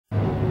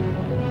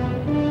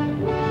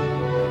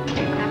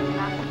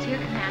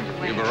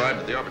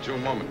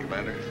opportune moment,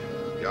 Commander.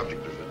 The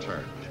object has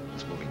returned.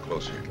 It's moving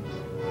closer.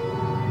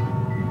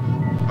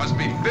 Must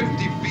be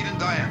 50 feet in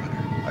diameter.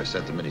 I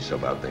sent the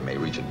mini-sub out. They may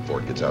reach it before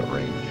it gets out of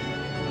range.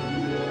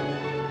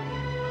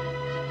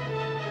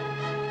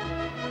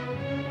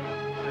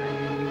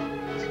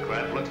 This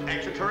craft looks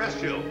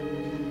extraterrestrial.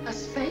 A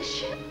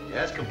spaceship?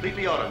 Yeah, it's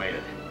completely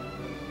automated.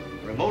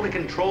 Remotely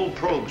controlled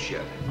probe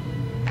ship.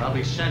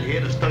 Probably sent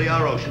here to study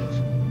our oceans.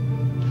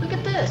 Look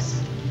at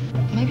this.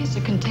 Maybe it's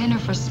a container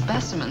for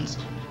specimens.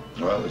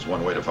 Well, there's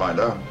one way to find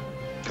out.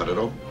 Cut it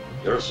open.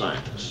 You're a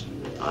scientist.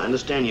 I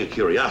understand your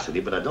curiosity,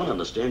 but I don't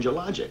understand your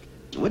logic.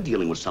 We're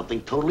dealing with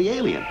something totally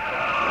alien.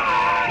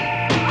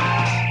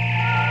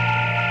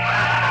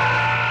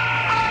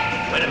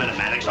 Wait a minute,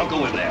 Maddox. Don't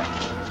go in there.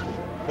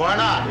 Why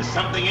not? There's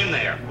something in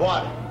there.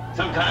 What?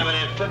 Some kind of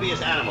an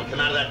amphibious animal come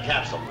out of that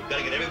capsule. We've got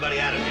to get everybody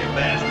out of here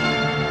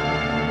fast.